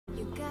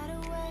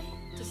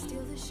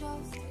steal the show.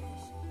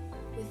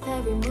 With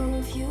every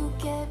move you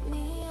get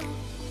me on.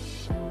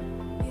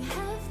 You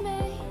have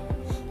me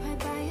right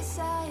by your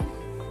side.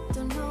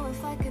 Don't know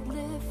if I could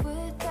live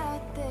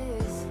without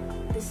this.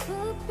 This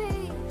would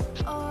be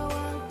all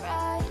wild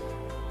ride,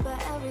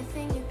 but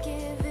everything you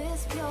give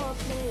is pure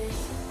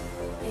bliss.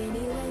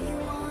 Any way you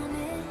want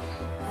it,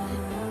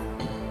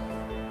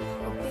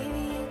 oh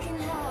baby you can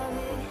have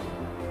it.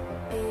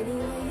 Any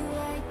way you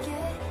like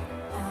it,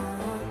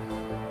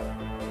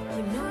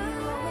 you know you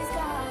always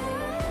got it.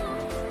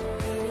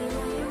 Any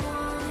way you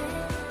want it,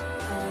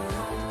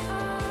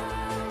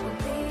 oh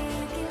baby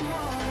you can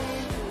have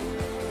it.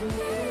 And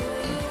any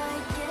way you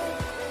like it,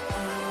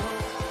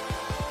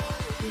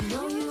 you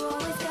know you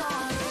always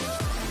got it.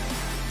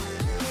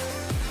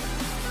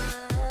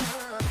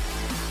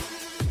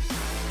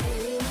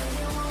 Any way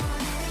you want it,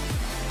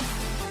 baby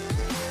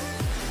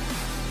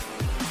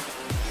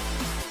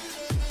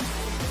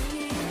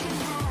you can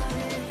have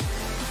it.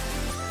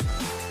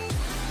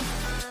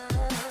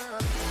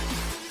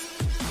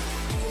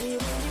 Any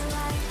way you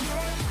like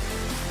it,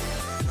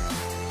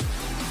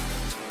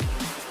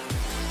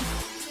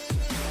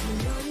 you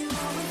know you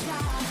always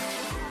got it.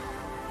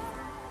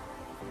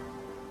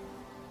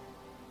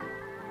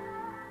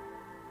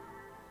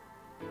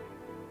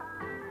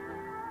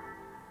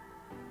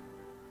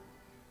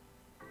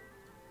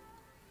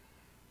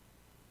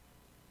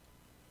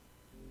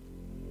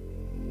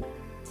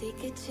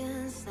 Take a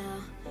chance now,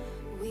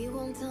 we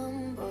won't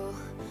tumble.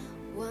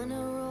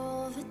 Wanna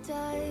roll the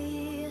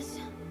dice.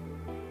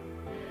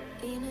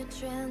 In a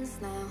trance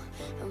now,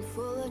 I'm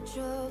full of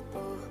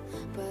trouble,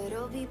 but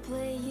I'll be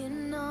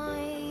playing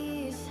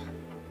nice.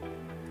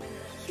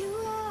 You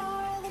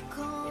are the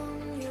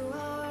calm, you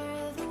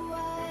are the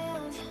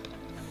wild.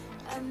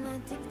 I'm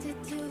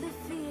addicted to the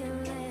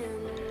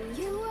feeling.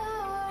 You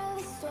are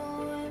the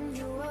storm,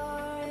 you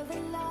are the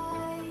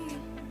light,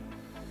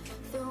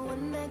 the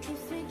one that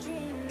keeps me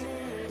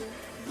dreaming.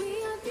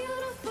 We are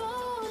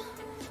beautiful,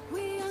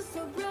 we are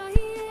so bright.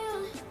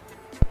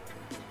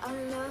 Our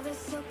love is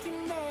so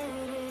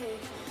kinetic.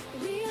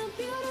 We are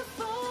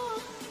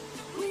beautiful,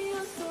 we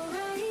are so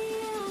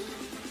right.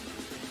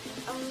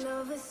 Our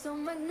love is so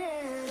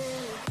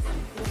magnetic.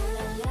 La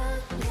la la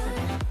la,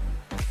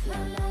 la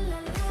la la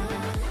la.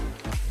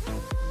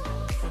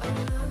 Our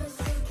love is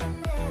so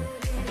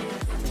kinetic.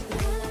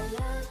 La la la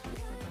la,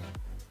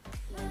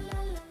 la la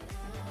la la.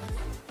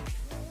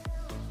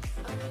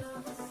 Our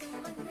love is so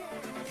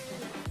magnetic.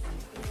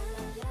 La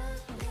la la la,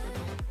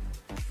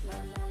 la la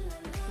la la. Our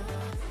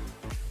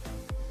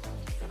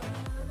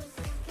love is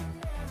so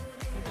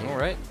kinetic. All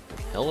right.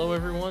 Hello,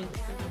 everyone,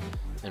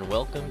 and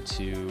welcome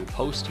to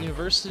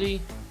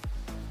post-university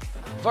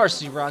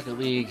Varsity Rocket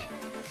League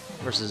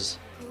versus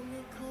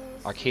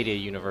Arcadia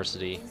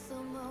University.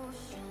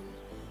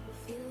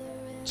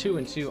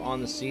 2-2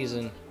 on the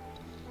season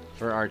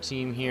for our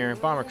team here.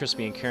 Bomber,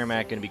 Chrispyy, and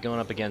Keramik going to be going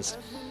up against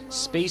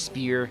Space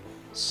Beer,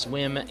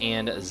 Swim,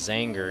 and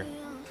Zanger.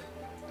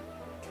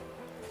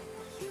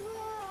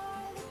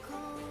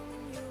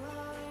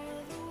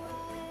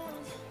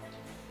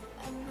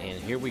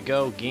 And here we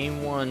go,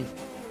 game one,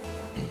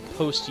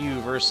 post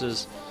U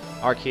versus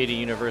Arcadia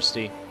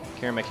University.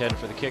 Keramik heading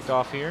for the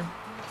kickoff here.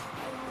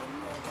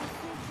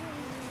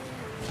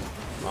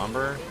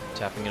 Bomber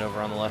tapping it over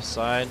on the left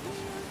side.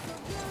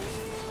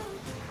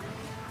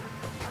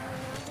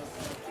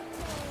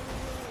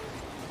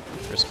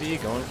 Chrispyy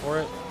going for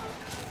it.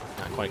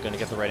 Not quite going to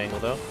get the right angle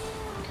though.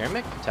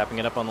 Keramik tapping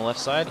it up on the left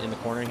side in the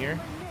corner here.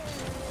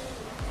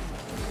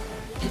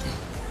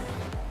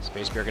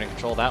 Space Bear going to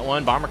control that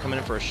one. Bomber coming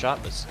in for a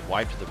shot that's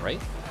wide to the right.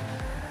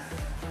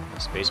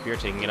 Space Bear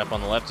taking it up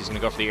on the left. He's going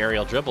to go for the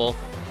aerial dribble.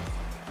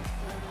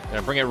 Going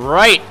to bring it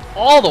right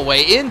all the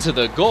way into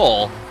the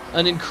goal.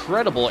 An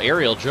incredible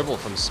aerial dribble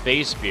from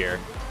Space Bear,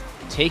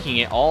 taking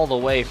it all the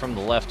way from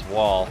the left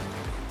wall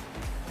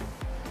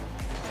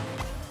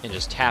and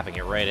just tapping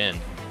it right in.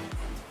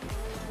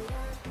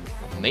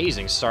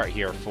 Amazing start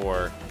here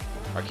for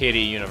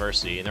Arcadia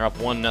University, and they're up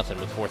 1-0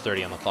 with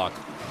 4:30 on the clock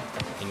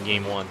in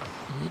game one.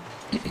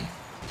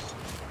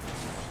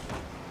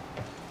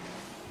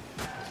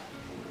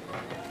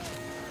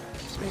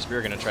 Space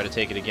Bear going to try to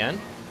take it again.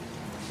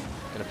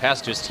 Going to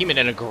pass to his teammate,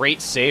 and a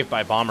great save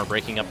by Bomber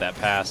breaking up that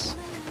pass.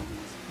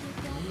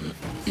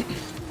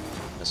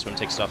 This one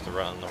takes it off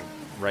on the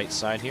right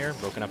side here,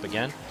 broken up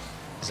again.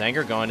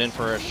 Zanger going in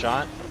for a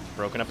shot,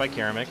 broken up by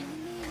Keramik.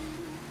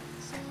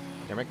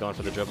 Keramik going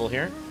for the dribble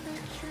here.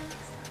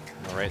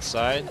 On the right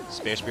side,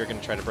 Space Bear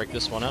going to try to break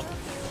this one up.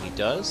 He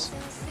does.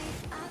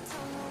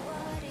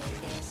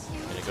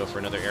 Going to go for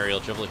another aerial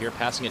dribble here,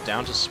 passing it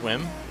down to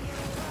Swim.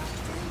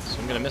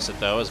 Swim going to miss it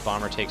though as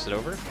Bomber takes it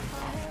over. Go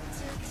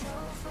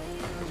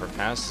for a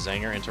pass,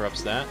 Zanger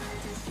interrupts that.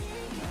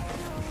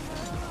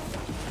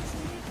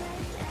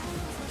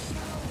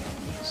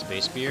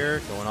 Space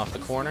Bear going off the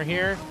corner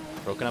here,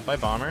 broken up by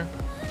Bomber.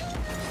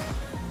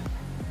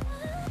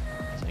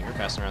 Zanger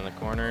passing around the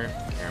corner.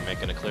 Keramik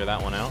going to clear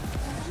that one out.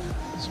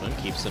 Swim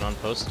keeps it on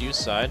post use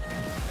side.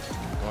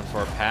 Going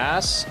for a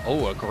pass.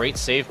 Oh, a great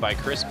save by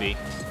Chrispyy.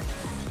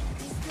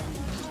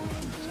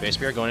 Space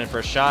Spear going in for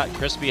a shot.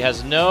 Chrispyy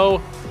has no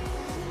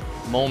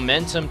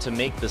momentum to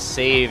make the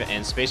save,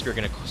 and Space Spear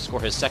going to score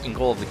his second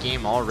goal of the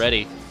game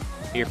already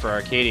here for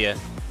Arcadia.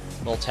 A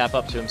little tap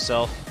up to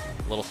himself,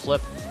 a little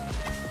flip,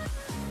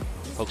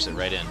 pokes it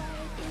right in.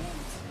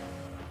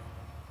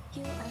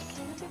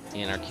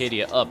 And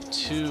Arcadia up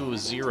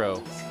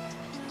 2-0.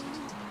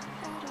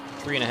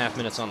 3.5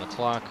 minutes on the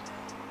clock.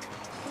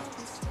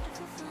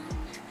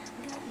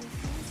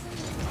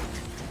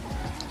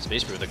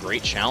 Space Spear with a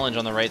great challenge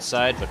on the right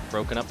side, but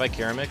broken up by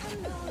Keramik.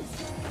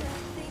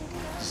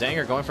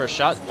 Zanger going for a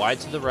shot, wide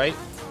to the right.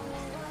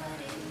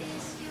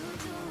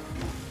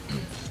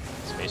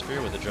 Space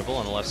Spear with a dribble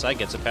on the left side,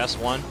 gets it past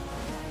one.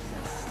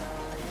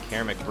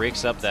 Keramik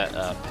breaks up that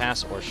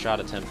pass or shot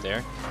attempt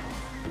there.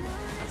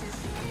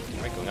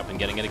 Keramik going up and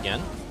getting it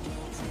again.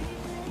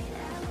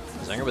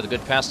 Zanger with a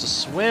good pass to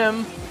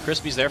Swim.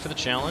 Chrispy's there for the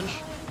challenge.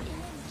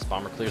 This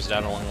Bomber clears it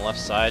out along the left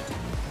side.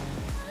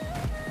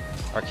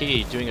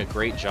 Arcadia doing a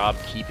great job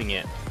keeping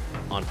it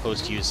on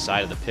Post U's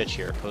side of the pitch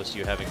here. Post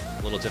U having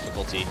a little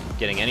difficulty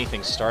getting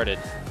anything started.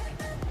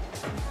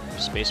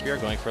 Space Spear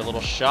going for a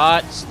little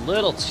shot. It's a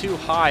little too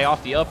high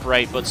off the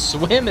upright, but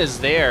Swim is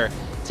there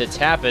to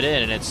tap it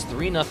in, and it's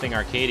 3-0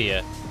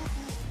 Arcadia.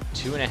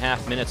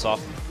 2.5 minutes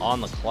off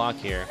on the clock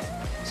here.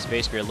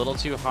 Space Spear a little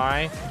too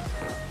high,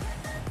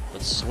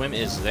 but Swim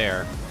is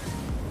there.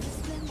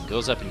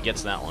 Goes up and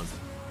gets that one.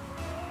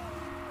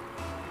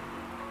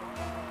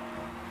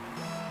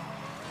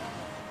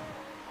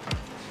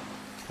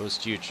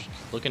 Post U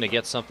looking to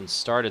get something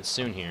started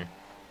soon here.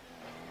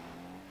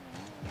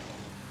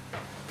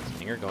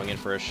 Zanger going in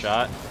for a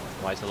shot.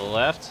 Wide to the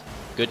left.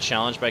 Good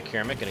challenge by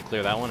Keramik. Going to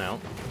clear that one out.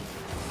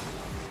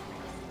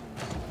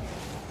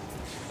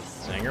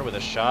 Zanger with a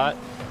shot.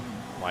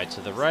 Wide to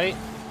the right.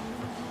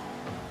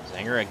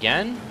 Zanger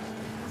again.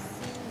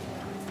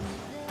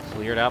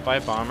 Cleared out by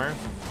Bomber.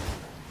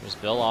 There's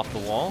Bill off the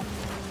wall.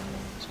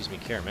 Excuse me,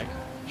 Keramik.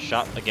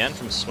 Shot again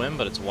from Swim,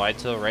 but it's wide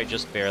to the right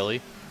just barely.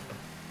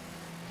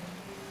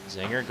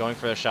 Zanger going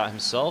for the shot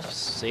himself.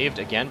 Saved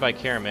again by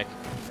Keramik.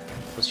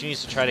 Plus, you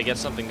needs to try to get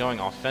something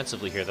going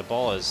offensively here. The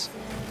ball is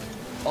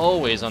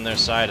always on their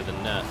side of the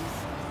net.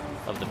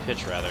 Of the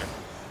pitch, rather.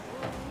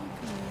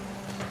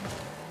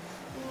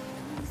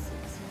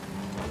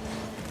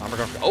 Bomber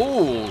going for...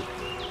 Oh!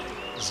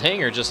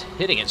 Zanger just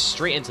hitting it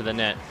straight into the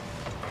net.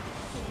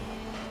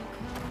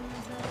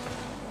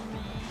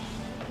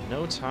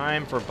 No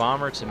time for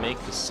Bomber to make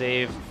the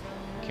save.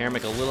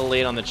 Keramik a little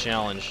late on the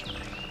challenge.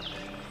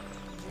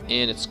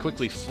 And it's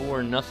quickly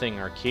 4-0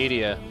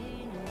 Arcadia.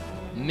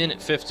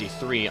 Minute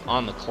 53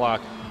 on the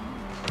clock.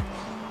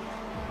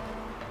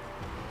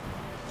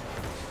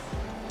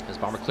 As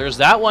Bomber clears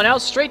that one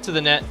out straight to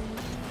the net.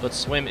 But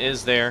Swim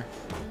is there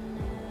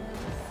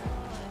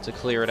to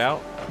clear it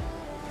out.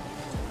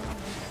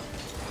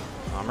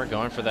 Bomber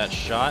going for that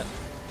shot.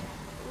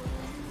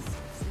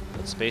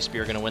 But Space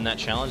Spear going to win that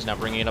challenge. Now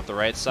bringing it up the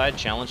right side.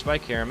 Challenged by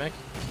Keramik.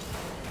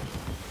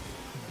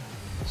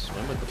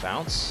 Swim with the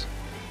bounce.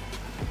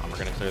 Bomber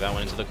going to clear that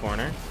one into the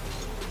corner.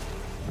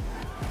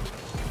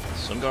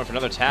 Swim going for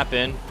another tap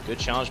in. Good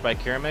challenge by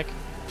Keramik.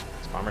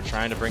 Bomber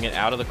trying to bring it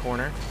out of the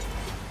corner.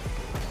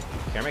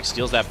 Keramik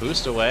steals that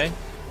boost away.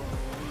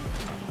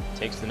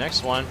 Takes the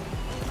next one.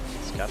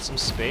 It's got some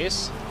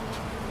space.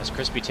 As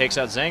Chrispyy takes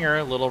out Zanger,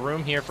 a little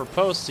room here for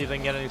Post. See if they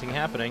can get anything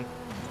happening.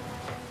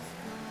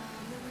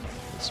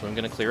 Swim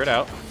going to clear it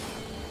out.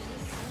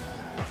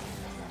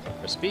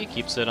 Chrispyy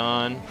keeps it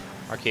on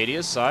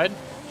Arcadia's side.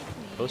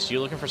 Post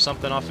U looking for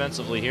something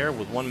offensively here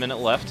with 1 minute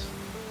left.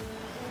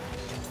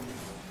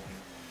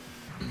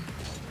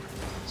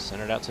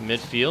 Centered out to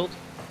midfield.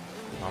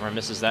 Bomber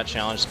misses that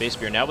challenge. Space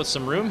Spear now with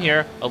some room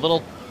here. A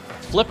little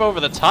flip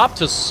over the top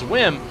to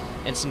Swim.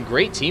 And some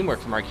great teamwork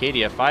from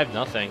Arcadia.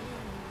 5-0.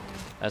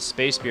 As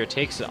Space Spear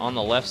takes it on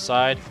the left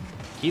side.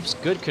 Keeps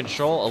good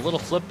control. A little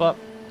flip up.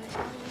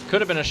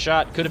 Could have been a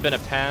shot. Could have been a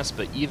pass.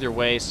 But either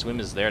way, Swim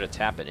is there to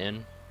tap it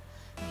in.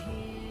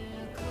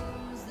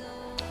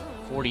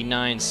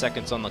 49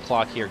 seconds on the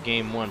clock here.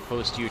 Game 1.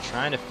 Post U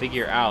trying to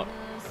figure out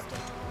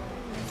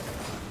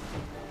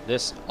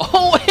this.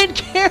 Oh, and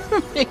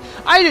Keramik!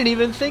 I didn't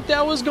even think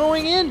that was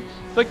going in.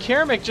 But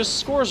Keramik just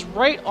scores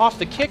right off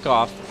the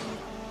kickoff.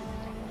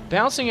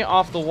 Bouncing it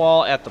off the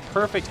wall at the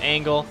perfect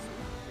angle.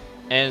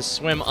 And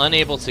Swim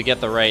unable to get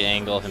the right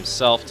angle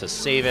himself to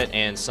save it.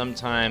 And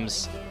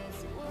sometimes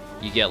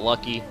you get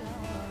lucky.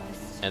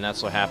 And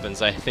that's what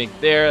happens, I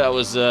think, there. That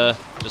was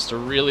just a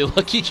really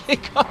lucky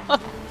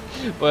kickoff.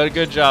 But a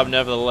good job,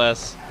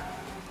 nevertheless.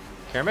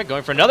 Keramik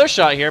going for another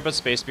shot here, but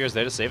Space Spear is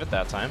there to save it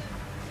that time.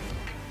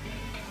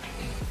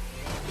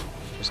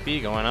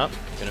 Chrispyy going up.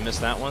 Gonna miss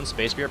that one.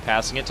 Space Spear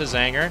passing it to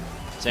Zanger.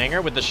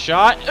 Zanger with the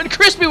shot. And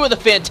Chrispyy with a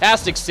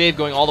fantastic save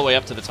going all the way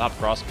up to the top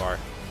crossbar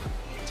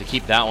to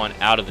keep that one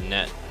out of the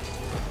net.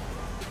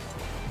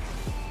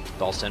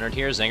 Ball centered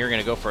here. Zanger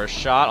gonna go for a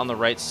shot on the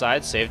right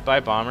side. Saved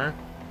by Bomber.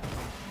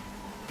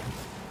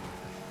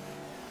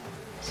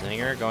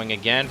 Zanger going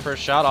again for a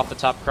shot off the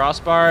top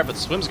crossbar, but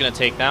Swim's going to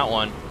take that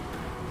one.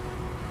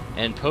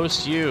 And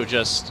Post U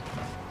just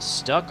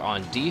stuck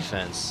on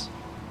defense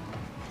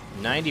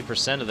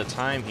 90% of the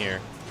time here.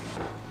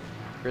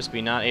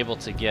 Chrispyy not able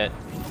to get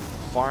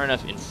far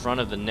enough in front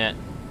of the net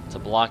to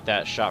block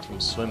that shot from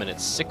Swim, and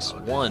it's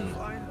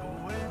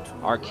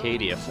 6-1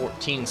 Arcadia.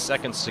 14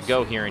 seconds to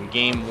go here in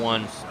game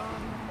one.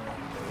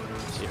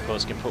 See if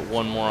Post can put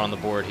one more on the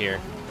board here.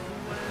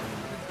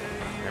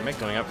 Keramik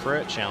going up for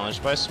it,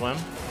 challenged by Swim.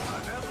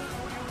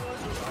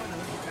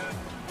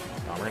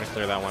 We're going to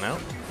clear that one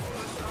out.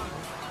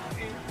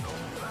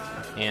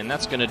 And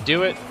that's going to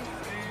do it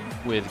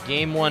with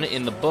game one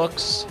in the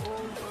books.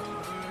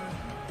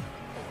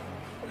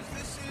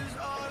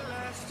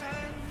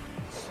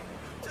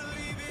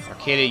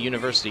 Arcadia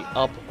University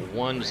up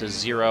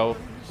 1-0.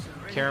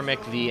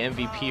 Keramik the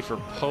MVP for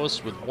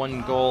Post with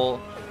 1 goal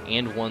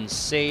and 1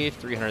 save,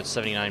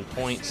 379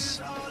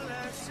 points.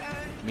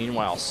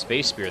 Meanwhile,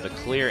 Spacebeer, the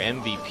clear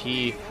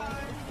MVP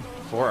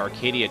for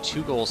Arcadia,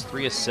 2 goals,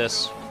 3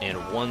 assists, and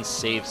 1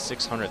 save,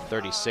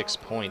 636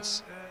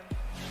 points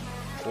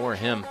for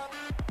him.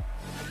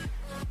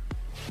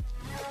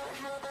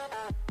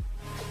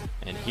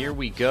 And here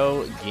we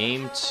go,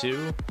 game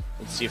 2.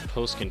 Let's see if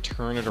Post can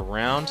turn it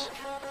around,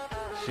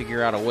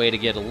 figure out a way to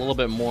get a little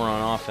bit more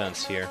on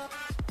offense here.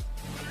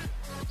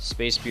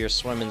 Spacebeer,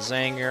 Swim, and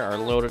Zanger are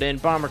loaded in.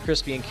 Bomber,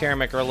 Chrispyy, and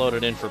Keramik are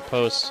loaded in for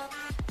Post.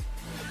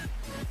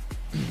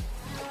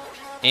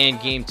 And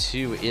game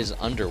 2 is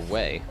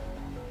underway.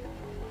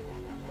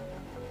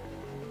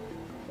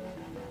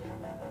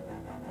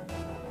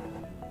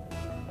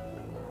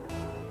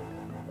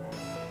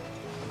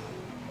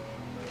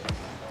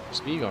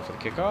 Chrispyy going for the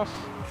kickoff.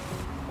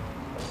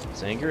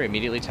 Zanger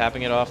immediately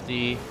tapping it off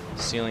the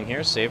ceiling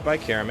here. Saved by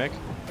Keramik.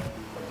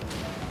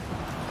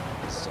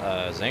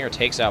 Zanger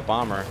takes out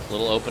Bomber.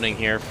 Little opening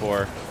here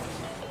for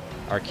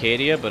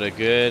Arcadia, but a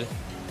good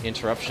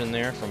interruption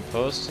there from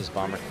Post as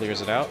Bomber clears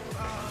it out.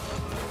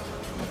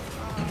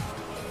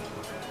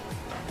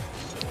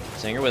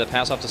 Zanger with a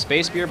pass off to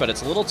Spacebeer, but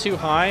it's a little too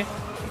high,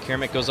 and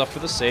Keramik goes up for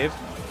the save.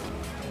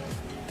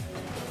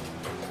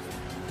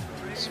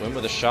 Swim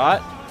with a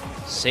shot.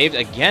 Saved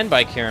again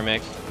by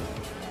Keramik.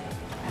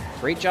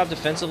 Great job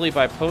defensively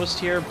by Post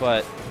here,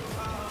 but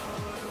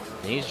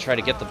they need to try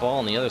to get the ball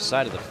on the other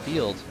side of the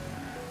field.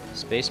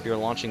 Spacebeer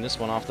launching this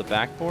one off the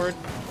backboard.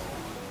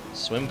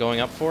 Swim going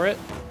up for it.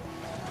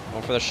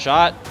 Going for the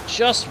shot,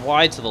 just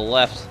wide to the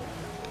left.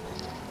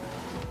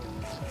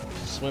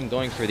 Swim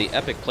going for the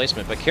epic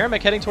placement, but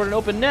Keramik heading toward an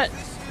open net.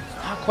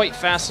 Not quite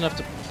fast enough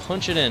to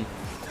punch it in.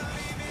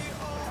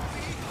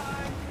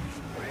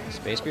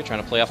 Spacebeer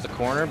trying to play off the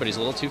corner, but he's a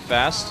little too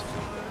fast.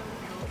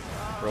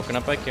 Broken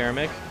up by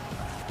Keramik.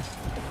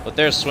 But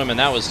there's Swim, and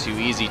that was too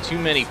easy. Too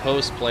many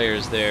Post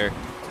players there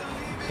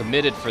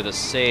committed for the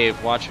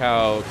save. Watch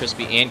how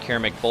Chrispyy and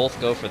Keramik both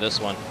go for this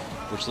one,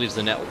 which leaves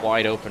the net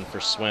wide open for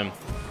Swim.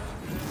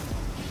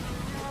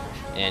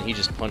 And he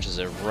just punches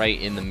it right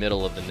in the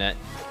middle of the net.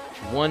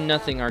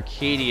 1-0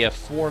 Arcadia,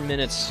 4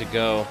 minutes to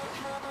go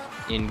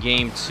in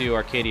game 2.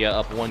 Arcadia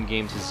up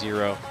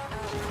 1-0.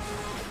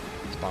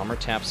 Bomber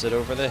taps it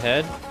over the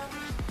head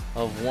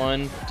of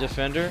one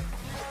defender.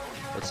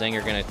 But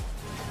Zanger gonna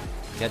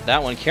get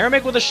that one.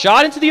 Keramik with a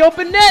shot into the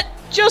open net!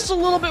 Just a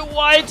little bit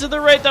wide to the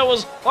right. That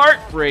was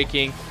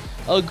heartbreaking.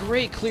 A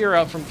great clear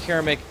out from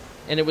Keramik,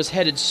 and it was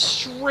headed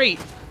straight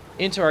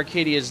into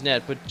Arcadia's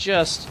net, but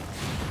just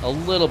a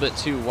little bit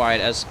too wide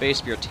as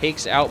Spacebeer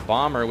takes out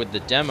Bomber with the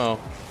demo.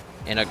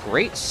 And a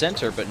great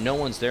center, but no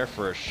one's there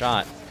for a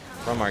shot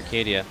from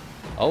Arcadia.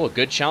 Oh, a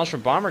good challenge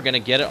from Bomber. Going to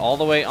get it all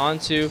the way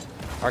onto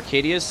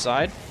Arcadia's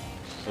side.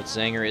 But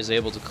Zanger is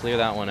able to clear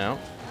that one out.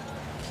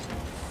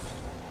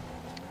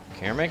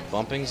 Keramik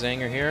bumping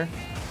Zanger here.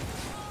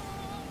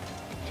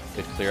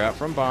 Good clear out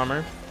from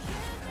Bomber.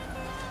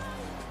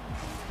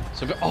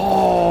 So,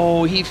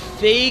 oh, he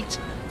faked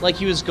like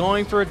he was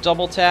going for a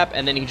double tap,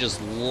 and then he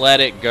just let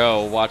it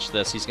go. Watch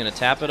this. He's going to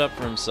tap it up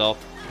for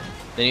himself.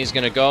 Then he's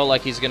going to go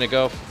like he's going to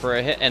go for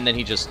a hit, and then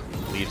he just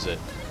leaves it.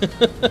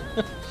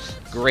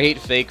 Great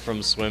fake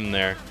from Swim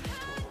there.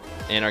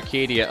 And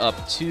Arcadia up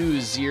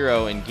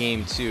 2-0 in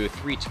game 2,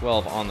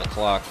 3:12 on the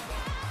clock.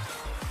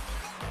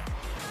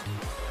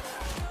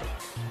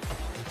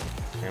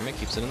 Keramik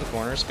keeps it in the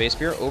corner.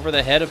 Spacebeer over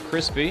the head of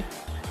Chrispyy.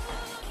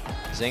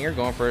 Zanger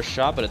going for a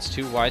shot, but it's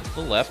too wide to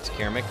the left.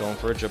 Keramik going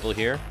for a dribble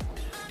here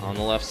on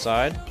the left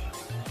side.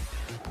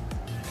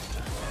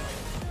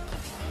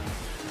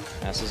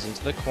 Passes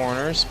into the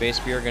corner.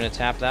 Spacebeer going to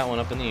tap that one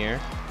up in the air.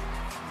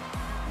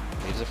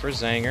 Leaves it for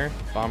Zanger.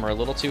 Bomber a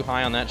little too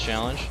high on that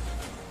challenge.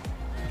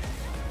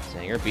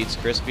 Zanger beats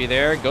Chrispyy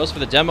there. Goes for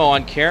the demo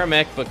on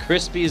Keramik, but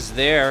Crispy's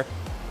there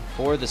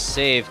for the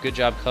save. Good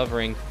job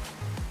covering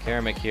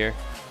Keramik here.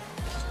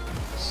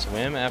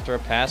 Swim after a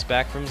pass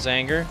back from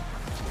Zanger.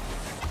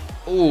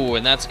 Ooh,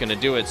 and that's going to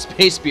do it.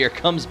 Spacebeer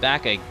comes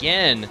back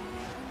again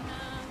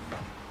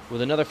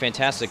with another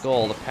fantastic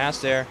goal. The pass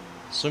there.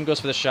 Swim goes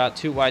for the shot,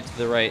 too wide to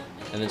the right,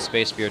 and then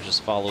Spacebeer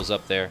just follows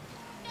up there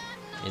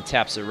and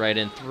taps it right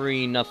in.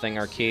 3-0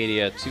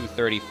 Arcadia,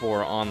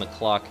 2:34 on the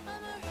clock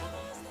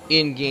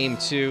in game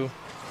 2.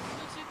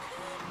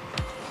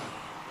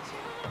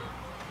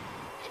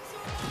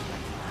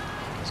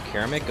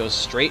 Keramik goes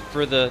straight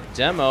for the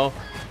demo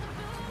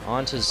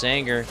onto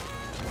Zanger,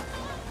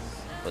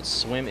 but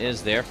Swim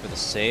is there for the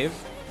save.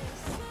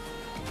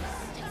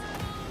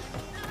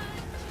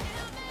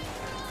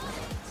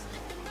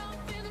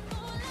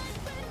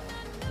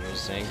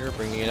 Here's Zanger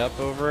bringing it up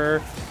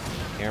over.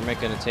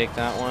 Keramik going to take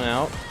that one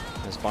out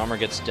as Bomber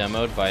gets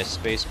demoed by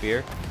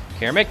Spacebeer.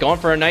 Keramik going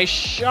for a nice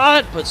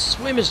shot, but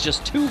Swim is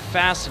just too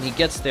fast and he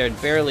gets there in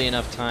barely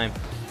enough time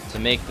to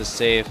make the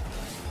save.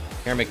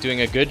 Keramik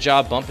doing a good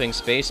job bumping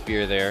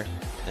Spacebeer there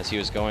as he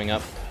was going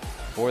up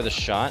for the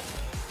shot.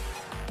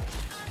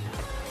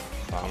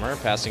 Bomber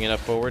passing it up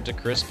forward to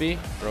Chrispyy,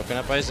 broken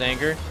up by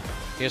Zanger.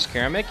 Here's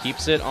Keramik,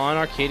 keeps it on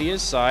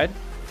Arcadia's side.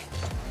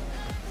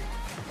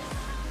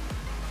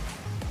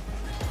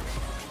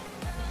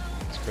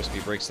 As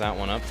Chrispyy breaks that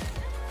one up.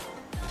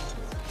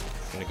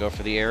 Gonna go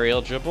for the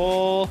aerial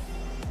dribble.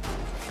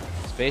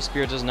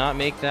 Spacebeer does not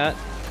make that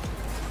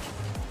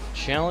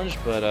challenge,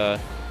 but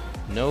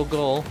no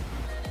goal.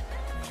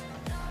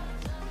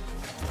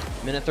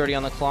 Minute 30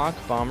 on the clock.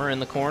 Bomber in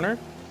the corner.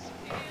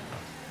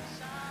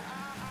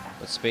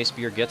 But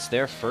Spacebeer gets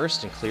there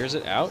first and clears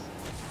it out.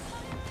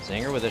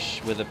 Zanger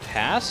with a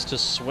pass to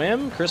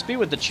Swim. Chrispyy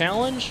with the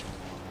challenge.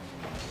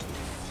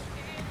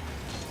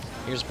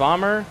 Here's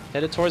Bomber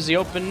headed towards the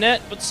open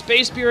net, but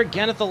Spacebeer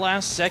again at the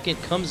last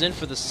second comes in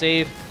for the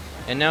save.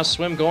 And now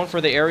Swim going for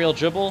the aerial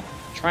dribble,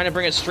 trying to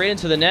bring it straight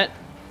into the net.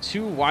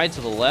 Too wide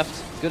to the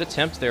left. Good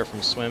attempt there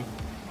from Swim.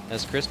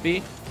 As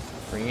Chrispyy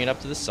bringing it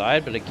up to the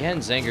side, but again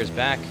Zanger's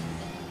back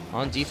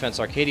on defense.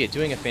 Arcadia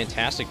doing a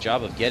fantastic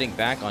job of getting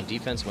back on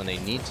defense when they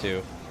need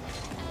to.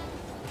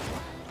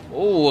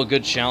 Oh, a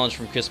good challenge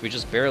from Chrispyy,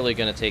 just barely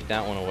going to take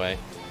that one away.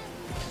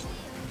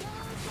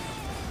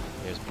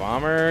 Here's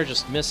Bomber,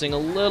 just missing a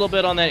little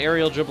bit on that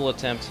aerial dribble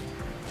attempt.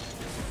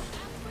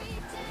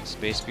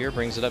 Spacebeer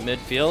brings it up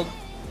midfield.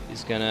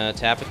 He's going to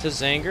tap it to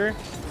Zanger.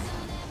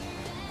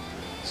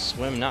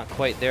 Swim not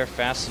quite there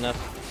fast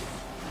enough.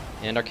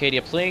 And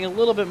Arcadia playing a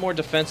little bit more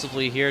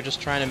defensively here,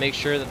 just trying to make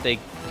sure that they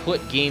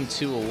put game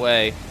 2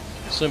 away.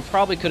 Swim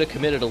probably could have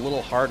committed a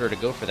little harder to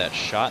go for that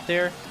shot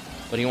there,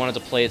 but he wanted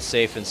to play it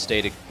safe and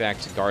stay back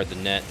to guard the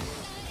net.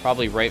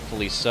 Probably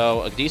rightfully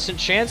so. A decent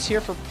chance here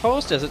for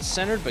post as it's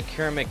centered, but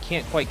Keramik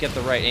can't quite get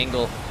the right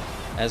angle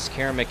as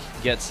Keramik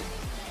gets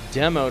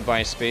demoed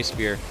by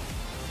Spacebeer.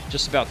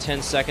 Just about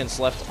 10 seconds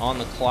left on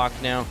the clock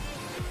now.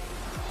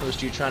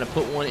 Post U trying to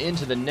put one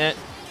into the net.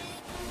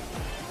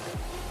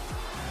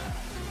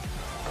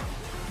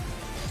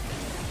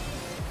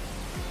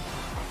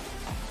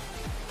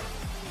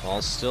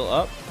 Ball's still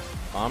up.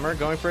 Bomber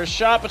going for a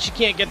shot, but she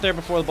can't get there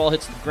before the ball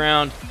hits the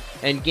ground.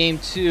 And game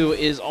 2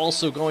 is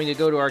also going to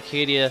go to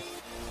Arcadia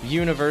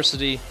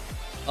University.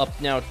 Up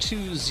now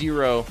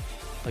 2-0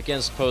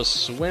 against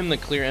Post. Swim the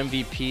clear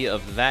MVP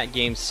of that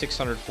game,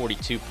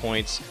 642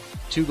 points.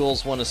 2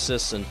 goals, 1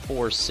 assist, and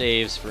 4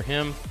 saves for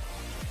him.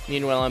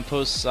 Meanwhile, on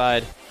Post's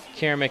side,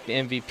 Keramik the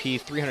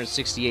MVP,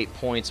 368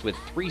 points with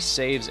 3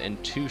 saves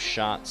and 2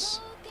 shots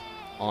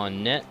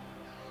on net.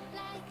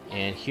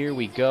 And here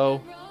we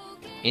go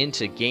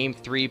into game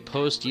 3.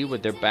 Post U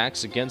with their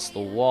backs against the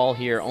wall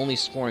here, only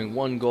scoring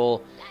 1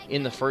 goal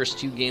in the first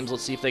 2 games.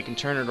 Let's see if they can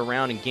turn it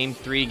around in game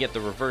 3, get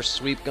the reverse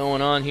sweep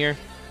going on here.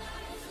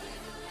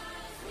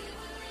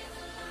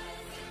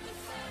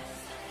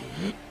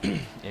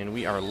 And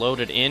we are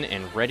loaded in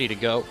and ready to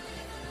go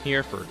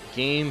here for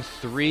game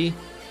 3.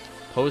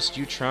 Post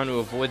U trying to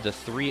avoid the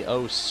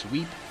 3-0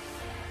 sweep.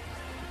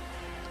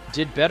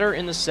 Did better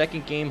in the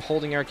second game,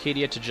 holding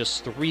Arcadia to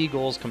just 3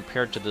 goals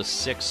compared to the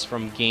 6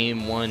 from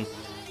game 1,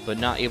 but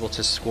not able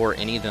to score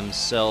any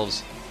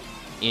themselves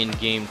in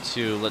game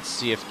 2. Let's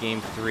see if game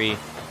 3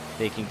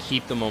 they can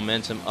keep the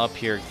momentum up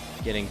here,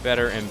 getting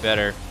better and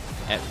better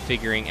at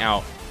figuring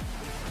out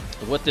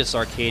what this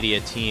Arcadia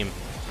team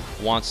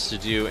wants to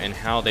do and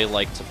how they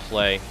like to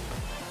play.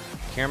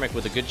 Keramik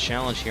with a good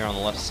challenge here on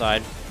the left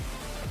side.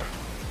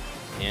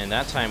 And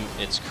that time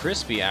it's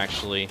Chrispyy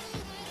actually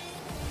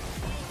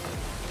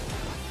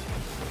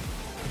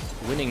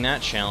winning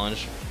that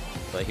challenge.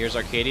 But here's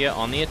Arcadia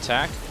on the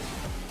attack.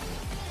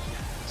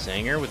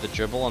 Zanger with the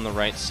dribble on the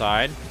right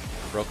side.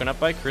 Broken up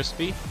by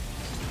Chrispyy.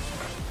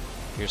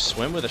 Here's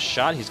Swim with a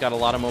shot. He's got a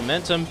lot of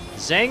momentum.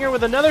 Zanger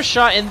with another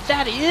shot, and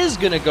that is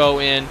going to go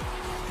in.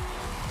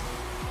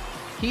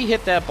 He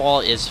hit that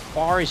ball as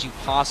far as you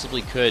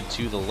possibly could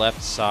to the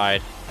left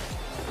side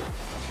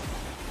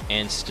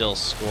and still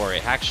score.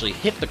 It actually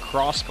hit the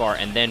crossbar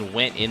and then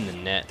went in the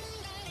net.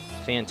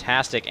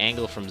 Fantastic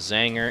angle from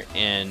Zanger,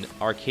 and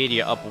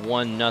Arcadia up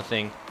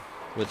 1-0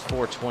 with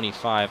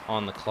 4:25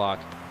 on the clock.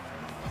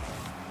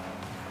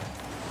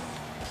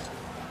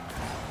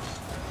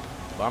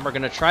 Bomber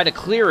going to try to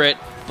clear it,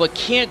 but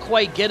can't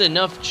quite get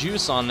enough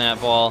juice on that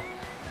ball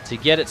to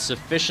get it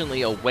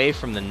sufficiently away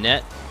from the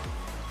net.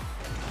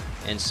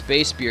 And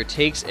Spacebeer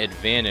takes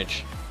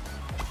advantage,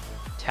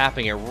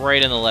 tapping it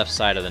right in the left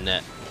side of the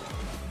net.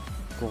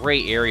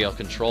 Great aerial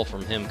control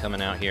from him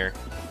coming out here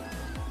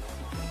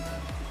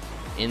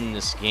in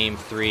this game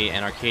 3,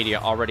 and Arcadia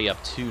already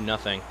up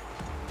 2-0.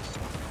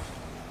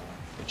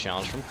 Good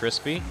challenge from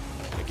Chrispyy.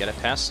 get it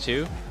past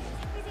 2.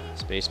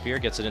 Spacebeer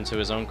gets it into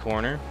his own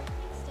corner.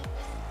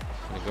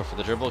 Gonna go for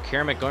the dribble.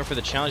 Keramik going for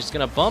the challenge. He's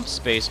gonna bump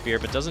Spacebeer,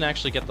 but doesn't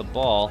actually get the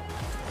ball.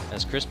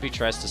 As Chrispyy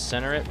tries to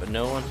center it, but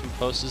no one from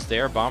post is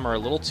there. Bomber a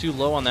little too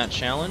low on that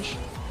challenge.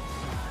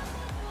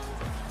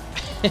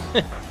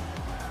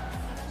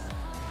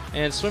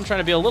 And Swim trying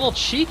to be a little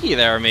cheeky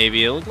there,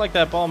 maybe. It looked like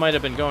that ball might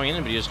have been going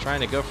in, but he was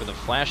trying to go for the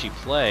flashy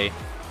play.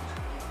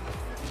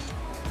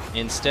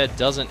 Instead,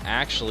 doesn't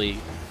actually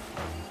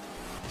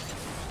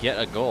get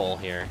a goal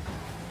here.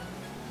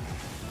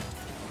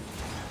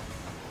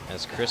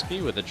 As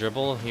Chrispyy with a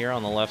dribble here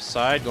on the left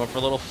side, going for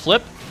a little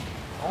flip.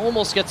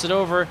 Almost gets it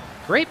over.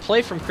 Great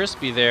play from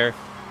Chrispyy there.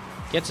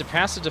 Gets it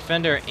past the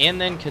defender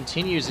and then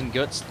continues and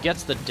gets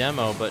the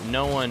demo, but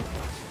no one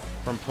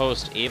from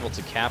post able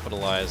to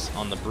capitalize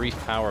on the brief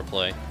power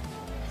play.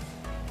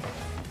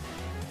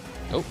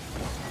 Oh,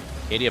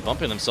 Arcadia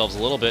bumping themselves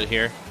a little bit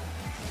here.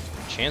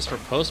 Chance for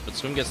post, but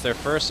Swim gets there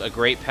first. A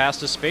great pass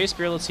to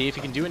Spacebeer. Let's see if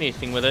he can do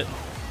anything with it.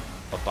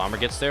 But Bomber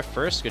gets there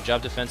first. Good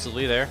job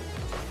defensively there.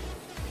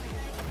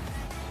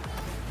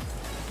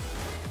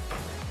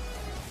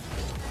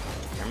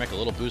 Keramik a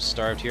little boost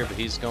starved here, but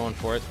he's going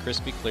for it.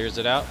 Chrispyy clears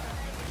it out.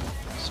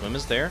 Swim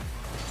is there.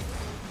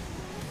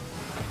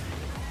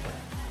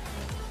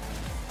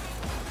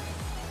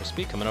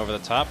 Chrispyy coming over the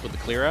top with the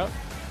clear out.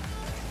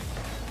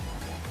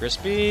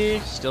 Chrispyy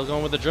still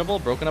going with the dribble,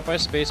 broken up by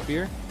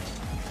Spacebeer.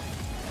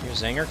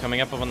 Here's Zanger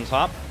coming up on the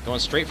top, going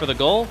straight for the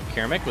goal.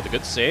 Keramik with a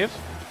good save.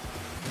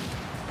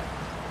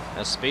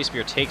 As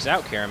Spacebeer takes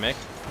out Keramik.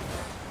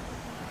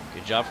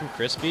 Good job from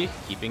Chrispyy,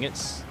 keeping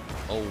it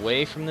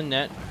away from the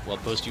net while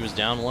Post U was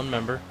down one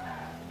member.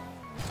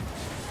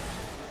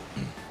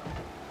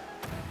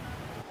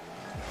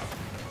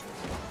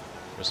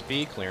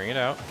 Chrispyy clearing it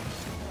out.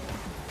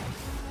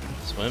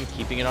 Swim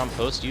keeping it on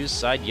Post U's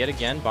side yet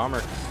again.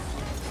 Bomber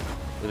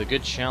with a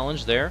good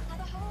challenge there.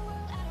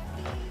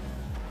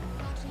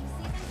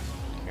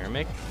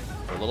 Keramik,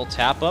 a little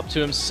tap up to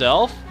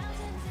himself.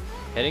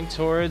 Heading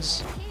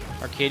towards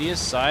Arcadia's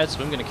side.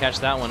 Swim going to catch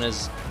that one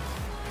as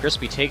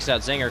Chrispyy takes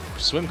out Zanger.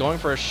 Swim going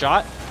for a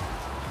shot.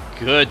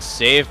 Good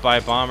save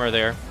by Bomber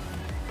there.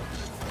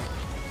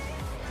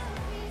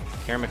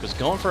 Keramik was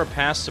going for a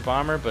pass to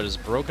Bomber, but is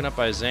broken up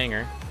by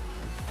Zanger.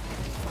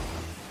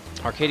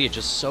 Arcadia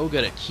just so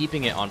good at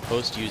keeping it on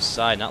Post U's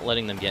side, not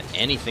letting them get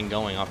anything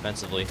going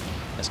offensively.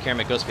 As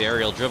Keramik goes for the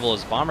aerial dribble,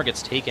 as Bomber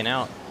gets taken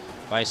out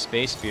by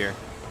Spacebeer.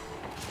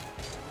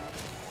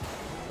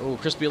 Oh,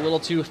 Chrispyy a little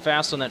too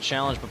fast on that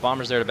challenge, but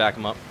Bomber's there to back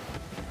him up.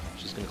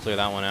 She's going to clear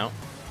that one out.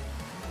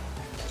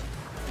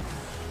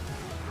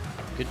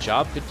 Good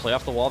job, good play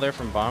off the wall there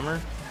from Bomber.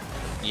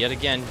 Yet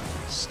again,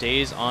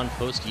 stays on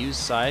Post U's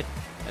side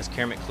as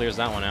Keramik clears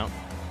that one out.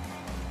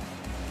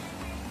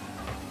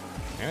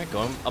 Alright,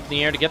 going up in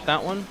the air to get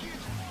that one.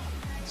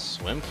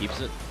 Swim keeps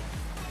it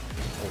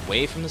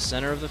away from the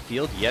center of the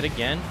field yet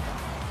again.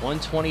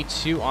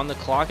 1:22 on the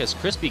clock as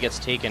Chrispyy gets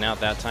taken out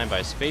that time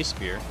by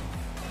Spacebeer.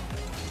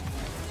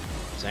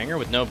 Zanger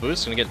with no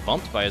boost, going to get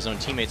bumped by his own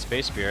teammate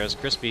Spacebeer as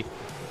Chrispyy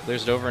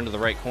clears it over into the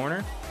right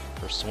corner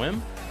for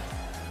Swim.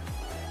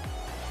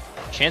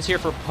 Chance here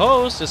for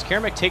Post as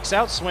Keramik takes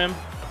out Swim.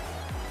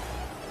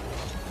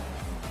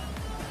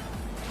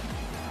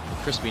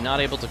 Chrispyy not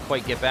able to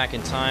quite get back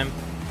in time.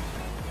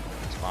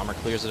 Bomber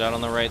clears it out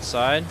on the right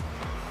side.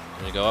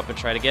 Gonna go up and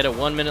try to get it.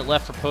 1 minute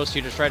left for Post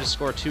here to try to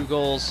score 2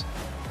 goals.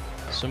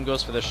 Swim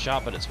goes for the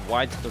shot, but it's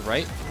wide to the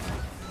right.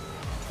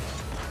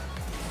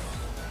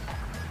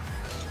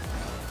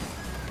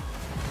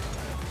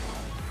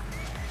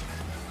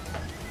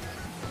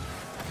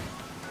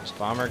 There's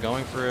Bomber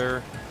going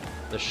for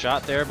the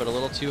shot there, but a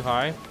little too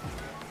high.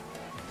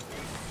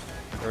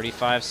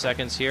 35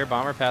 seconds here.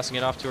 Bomber passing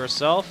it off to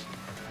herself.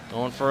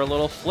 Going for a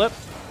little flip.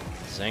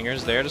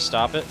 Zanger's there to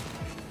stop it.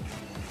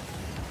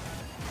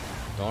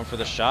 Going for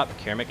the shot, but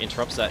Keramik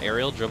interrupts that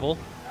aerial dribble.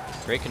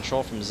 Great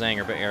control from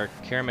Zanger, but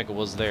Keramik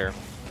was there.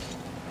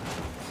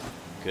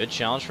 Good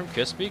challenge from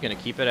Chrispyy, going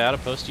to keep it out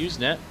of Post U's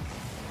net.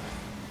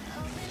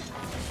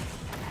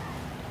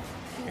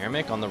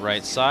 Keramik on the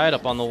right side,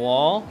 up on the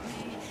wall.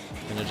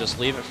 Going to just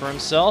leave it for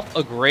himself.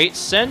 A great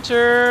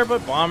center,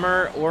 but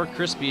Bomber or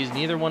Chrispyy,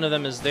 neither one of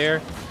them is there.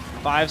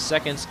 5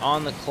 seconds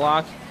on the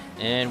clock,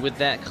 and with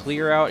that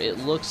clear out, it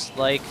looks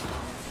like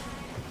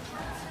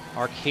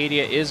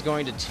Arcadia is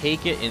going to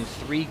take it in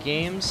 3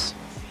 games.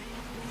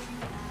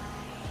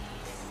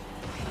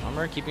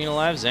 Bomber keeping it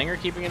alive. Zanger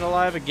keeping it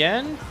alive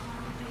again.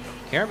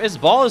 His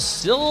ball is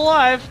still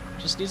alive.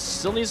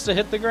 Still needs to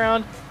hit the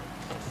ground.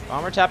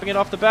 Bomber tapping it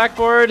off the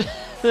backboard.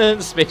 The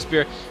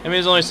Spacebeer. I mean,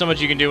 there's only so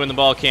much you can do when the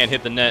ball can't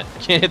hit the net.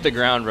 Can't hit the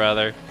ground,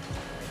 rather.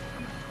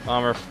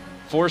 Bomber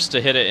forced to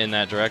hit it in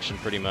that direction,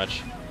 pretty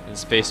much. And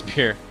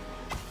Spacebeer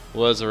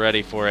was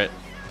ready for it.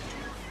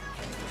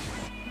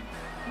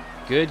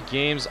 Good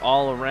games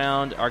all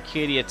around.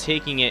 Arcadia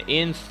taking it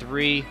in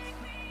 3.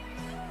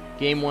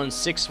 Game 1,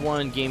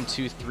 6-1. Game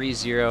 2,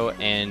 3-0.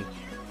 And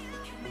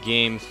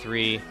Game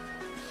 3,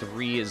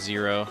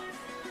 3-0.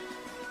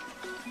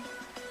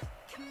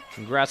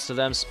 Congrats to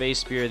them.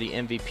 Spacebeer, the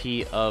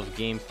MVP of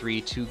Game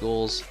 3, 2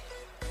 goals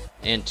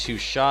and 2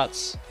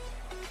 shots.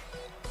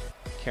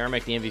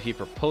 Keramik, the MVP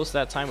for post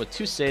that time with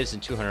 2 saves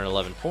and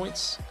 211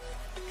 points.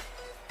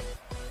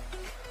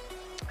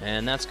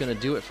 And that's going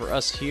to do it for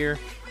us here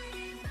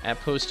at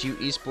Post U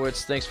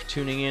Esports. Thanks for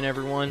tuning in,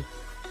 everyone.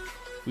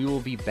 We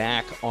will be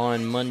back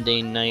on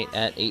Monday night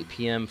at 8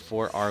 p.m.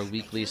 for our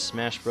weekly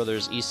Smash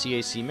Brothers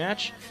ECAC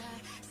match,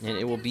 and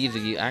it will be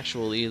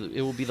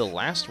the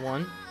last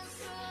one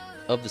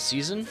of the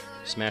season.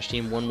 Smash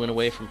team 1 win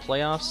away from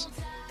playoffs,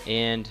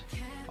 and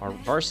our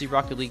Varsity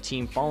Rocket League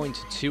team falling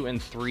to 2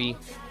 and 3.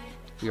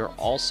 We are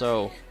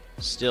also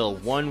still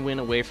 1 win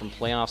away from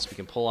playoffs. We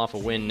can pull off a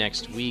win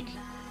next week.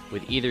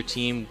 With either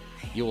team,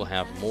 you will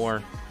have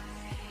more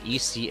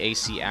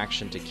ECAC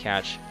action to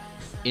catch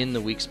in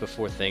the weeks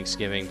before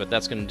Thanksgiving. But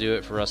that's going to do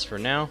it for us for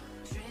now.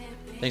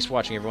 Thanks for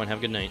watching, everyone. Have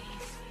a good night.